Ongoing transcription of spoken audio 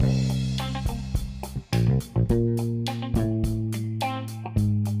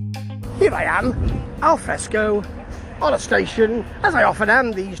here I am, al fresco, on a station, as I often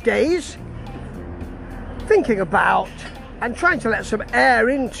am these days, thinking about and trying to let some air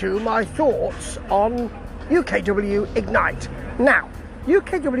into my thoughts on UKW Ignite. Now,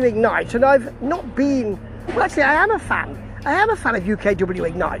 UKW Ignite, and I've not been, well actually I am a fan of UKW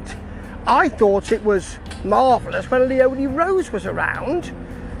Ignite. I thought it was marvellous when Leonie Rose was around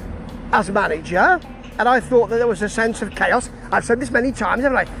as manager, and I thought that there was a sense of chaos. I've said this many times,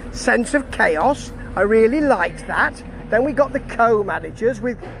 haven't I? Sense of chaos. I really liked that. Then we got the co-managers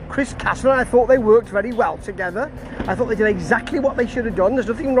with Chris Castle, and I thought they worked very well together. I thought they did exactly what they should have done. There's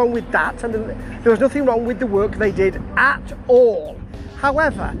nothing wrong with that, and there was nothing wrong with the work they did at all.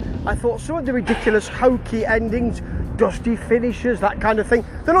 However, I thought some of the ridiculous hokey endings, dusty finishes, that kind of thing.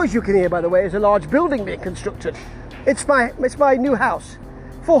 The noise you can hear, by the way, is a large building being constructed. It's my new house,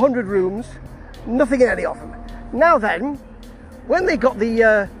 400 rooms, nothing in any of them. Now then, when they got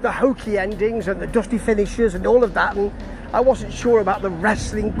the hokey endings and the dusty finishes and all of that, and I wasn't sure about the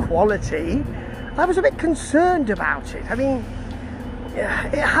wrestling quality, I was a bit concerned about it. I mean,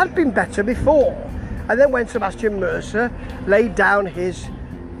 it had been better before. And then when Sebastian Mercer laid down his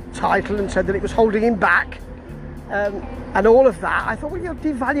title and said that it was holding him back, and all of that, I thought, well, you're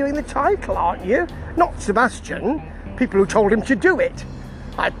devaluing the title, aren't you? Not Sebastian, people who told him to do it,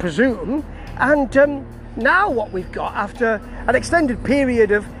 I presume. And now what we've got, after an extended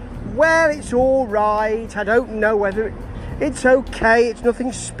period of, well, it's all right, I don't know whether it's okay, it's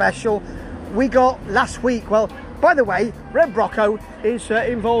nothing special, we got last week, well, by the way, Red Brocco is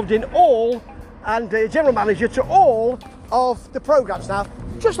involved in all, and general manager to all of the programmes now,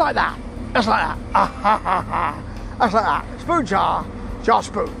 just like that, just like that, that's like that, spoon jar, jar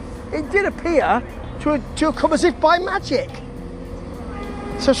spoon. It did appear to have come as if by magic.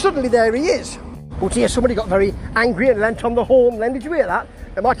 So suddenly there he is. Oh dear, somebody got very angry and leant on the horn then. Did you hear that?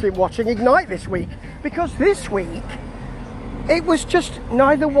 They might have been watching Ignite this week, because this week it was just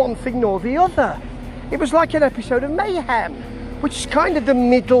neither one thing nor the other. It was like an episode of Mayhem, which is kind of the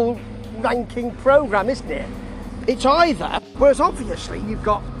middle ranking programme, isn't it? It's either, whereas obviously you've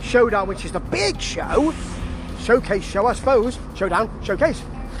got Showdown, which is the big show, showcase show I suppose, Showdown, showcase,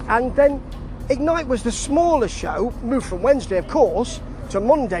 and then Ignite was the smaller show, moved from Wednesday of course to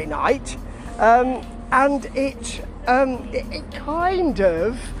Monday night, and it kind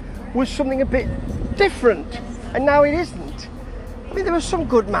of was something a bit different, and now it isn't. I mean, there were some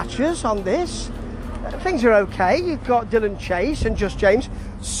good matches on this. Things are okay. You've got Dylan Chase and Just James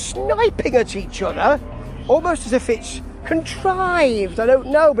sniping at each other, almost as if it's contrived. I don't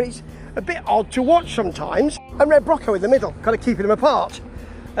know, but it's a bit odd to watch sometimes. And Red Brocco in the middle, kind of keeping them apart.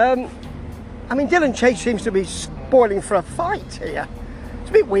 I mean, Dylan Chase seems to be spoiling for a fight here. It's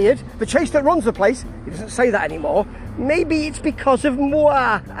a bit weird. The Chase that runs the place, he doesn't say that anymore. Maybe it's because of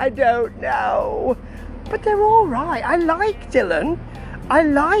moi, I don't know. But they're all right. I like Dylan. I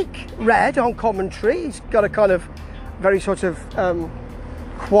like Red on commentary. He's got a kind of very sort of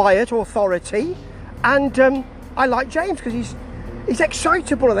quiet authority. And I like James because he's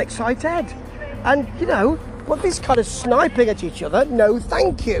excitable and excited. And, you know, well, this kind of sniping at each other, no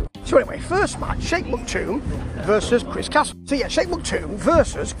thank you. So anyway, first match, Sheikh Maktoum versus Chris Castle. So yeah, Sheikh Maktoum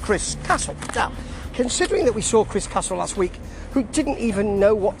versus Chris Castle. Now, considering that we saw Chris Castle last week, who didn't even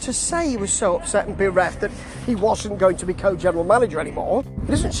know what to say, he was so upset and bereft that he wasn't going to be co-general manager anymore. He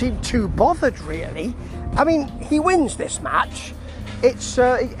doesn't seem too bothered, really. I mean, he wins this match. It's,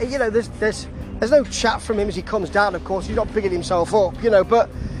 you know, there's no chat from him as he comes down, of course. He's not bigging himself up, you know, but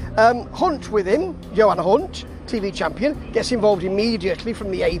Hunt with him, Johan Hunt, TV champion, gets involved immediately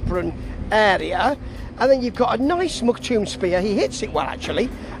from the apron area. And then you've got a nice Maktoum spear. He hits it well, actually.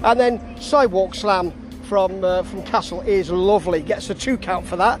 And then sidewalk slam from Castle is lovely. Gets a 2 count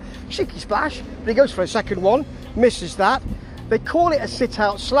for that. Cheeky splash, but he goes for a second one, misses that. They call it a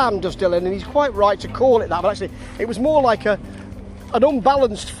sit-out slam, does Dylan, and he's quite right to call it that. But actually, it was more like an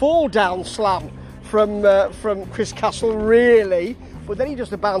unbalanced fall-down slam from Chris Castle, really. But then he does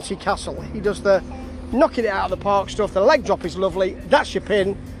the bouncy Castle. He does the knocking it out of the park stuff. The leg drop is lovely. That's your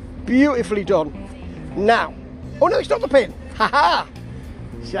pin. Beautifully done. Now, oh no, it's not the pin. Ha ha!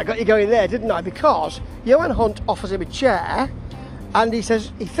 See, I got you going there, didn't I? Because Johan Hunt offers him a chair, and he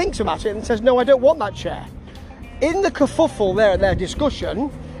says, he thinks about it and says, no, I don't want that chair. In the kerfuffle there and their discussion,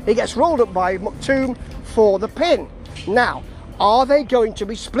 he gets rolled up by Maktoum for the pin. Now, are they going to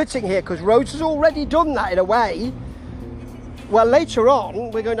be splitting here? Because Rhodes has already done that in a way. Well, later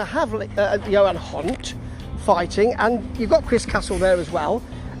on, we're going to have Johan Hunt fighting, and you've got Chris Castle there as well,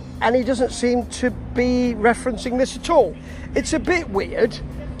 and he doesn't seem to be referencing this at all. It's a bit weird.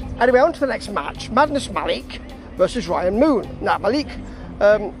 Anyway, on to the next match. Madness Malik versus Ryan Moon. Now, Malik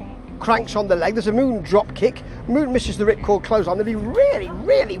cranks on the leg. There's a moon drop kick. Moon misses the ripcord clothesline that he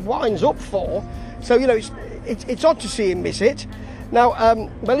really winds up for. So, you know, it's odd to see him miss it. Now,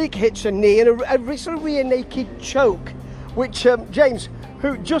 Malik hits a knee and a sort of rear naked choke, which James,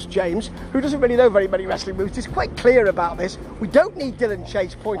 who doesn't really know very many wrestling moves, is quite clear about this. We don't need Dylan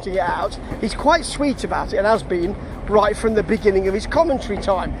Chase pointing it out. He's quite sweet about it and has been right from the beginning of his commentary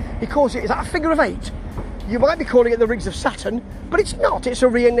time. He calls it, is that a figure of 8? You might be calling it the Rings of Saturn, but it's not. It's a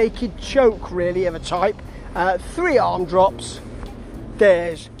rear naked choke, really, of a type. 3 arm drops.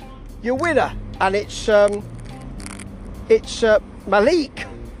 There's your winner, and it's Malik.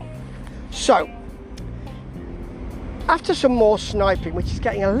 So, after some more sniping, which is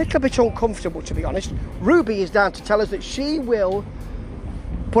getting a little bit uncomfortable, to be honest, Ruby is down to tell us that she will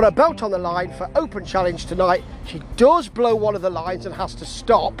put her belt on the line for open challenge tonight. She does blow one of the lines and has to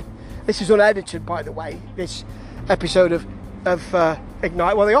stop. This is unedited, by the way, this episode of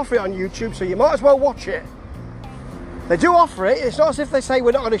Ignite. Well, they offer it on YouTube, so you might as well watch it. They do offer it. It's not as if they say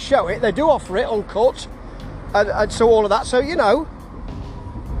we're not going to show it. They do offer it uncut, and so all of that. So, you know,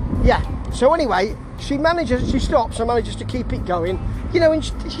 yeah. So anyway, she stops and manages to keep it going. You know, and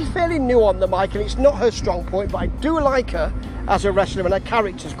she's fairly new on the mic, and it's not her strong point, but I do like her as a wrestler, and her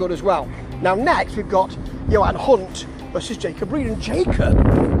character's good as well. Now, next, we've got Johan Hunt versus Jacob Reed, and Jacob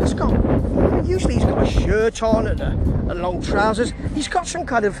has got, usually he's got a shirt on and long trousers. He's got some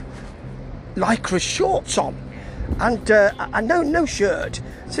kind of lycra shorts on and no shirt.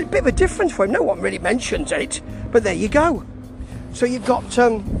 It's a bit of a difference for him. No one really mentions it, but there you go. So you've got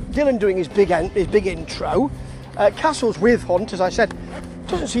Dylan doing his big intro. Castle's with Hunt, as I said,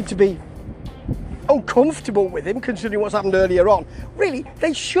 doesn't seem to be uncomfortable with him, considering what's happened earlier on. Really,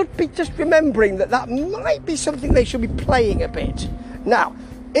 they should be just remembering that might be something they should be playing a bit. Now,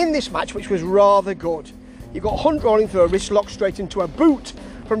 in this match, which was rather good, you've got Hunt rolling through a wrist lock straight into a boot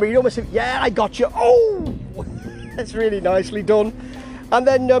from Reed. Almost, yeah, I got you. Oh, that's really nicely done. And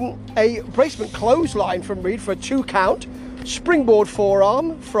then a bracement clothesline from Reed for a 2 count. Springboard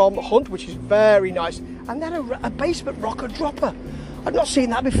forearm from Hunt, which is very nice. And then a basement rocker dropper. I've not seen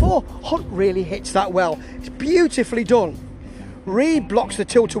that before. Hunt really hits that well. It's beautifully done. Reed blocks the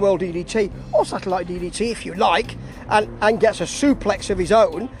tilt-a-whirl DDT, or satellite DDT if you like, and gets a suplex of his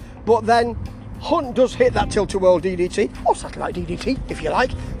own. But then Hunt does hit that tilt-a-whirl DDT, or satellite DDT if you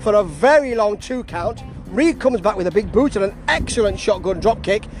like, for a very long 2 count. Reed comes back with a big boot and an excellent shotgun drop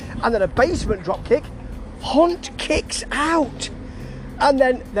kick, and then a basement drop kick. Hunt kicks out. And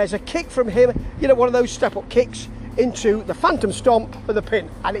then there's a kick from him, you know, one of those step-up kicks into the Phantom Stomp for the pin,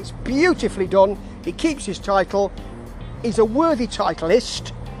 and it's beautifully done. He keeps his title. He's a worthy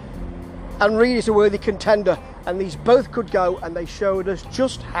titleist, and Reed is a worthy contender, and these both could go, and they showed us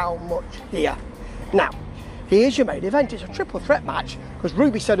just how much here. Now, here's your main event. It's a triple threat match, because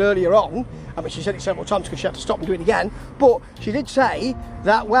Ruby said earlier on, I mean, she said it several times because she had to stop and do it again, but she did say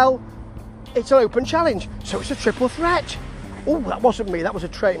that, well, it's an open challenge, so it's a triple threat. Oh, that wasn't me, that was a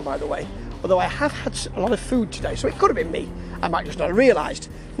train, by the way. Although I have had a lot of food today, so it could have been me. I might just not have realised.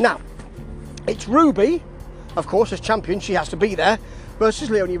 Now, it's Ruby, of course, as champion, she has to be there, versus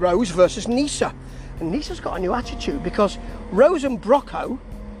Leonie Rose versus Nisa. And Nisa's got a new attitude, because Rose and Brocco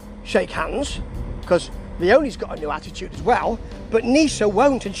shake hands, because Leonie's got a new attitude as well, but Nisa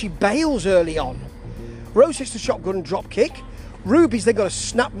won't, and she bails early on. Rose hits the shotgun drop kick. Ruby's then got a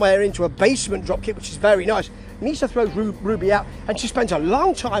snapmare into a basement drop kick, which is very nice. Nisa throws Ruby out, and she spends a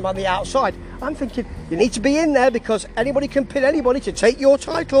long time on the outside. I'm thinking, you need to be in there, because anybody can pin anybody to take your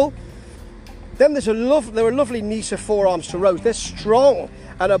title. Then there are lovely Nisa forearms to Rose. They're strong,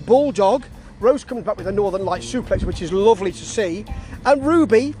 and a bulldog. Rose comes back with a Northern Light suplex, which is lovely to see. And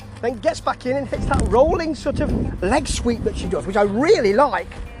Ruby then gets back in and hits that rolling sort of leg sweep that she does, which I really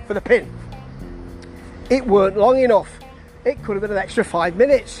like for the pin. It weren't long enough. It could have been an extra 5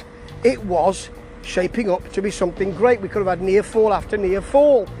 minutes. It was shaping up to be something great. We could have had near fall after near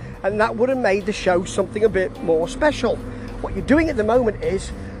fall, and that would have made the show something a bit more special. What you're doing at the moment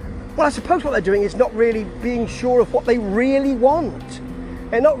is, well, I suppose what they're doing is not really being sure of what they really want.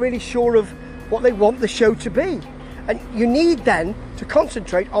 They're not really sure of what they want the show to be. And you need then to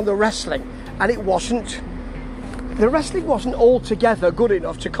concentrate on the wrestling. And the wrestling wasn't altogether good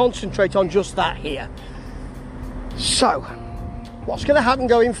enough to concentrate on just that here. So, what's going to happen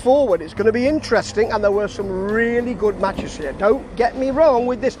going forward? It's going to be interesting, and there were some really good matches here. Don't get me wrong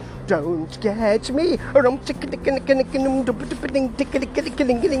with this. Don't get me wrong.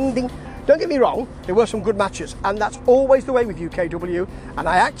 Don't get me wrong, there were some good matches, and that's always the way with UKW, and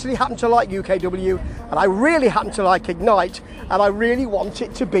I actually happen to like UKW, and I really happen to like Ignite, and I really want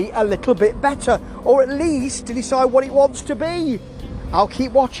it to be a little bit better, or at least to decide what it wants to be. I'll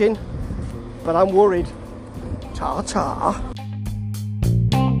keep watching. but I'm worried. Ta-ta.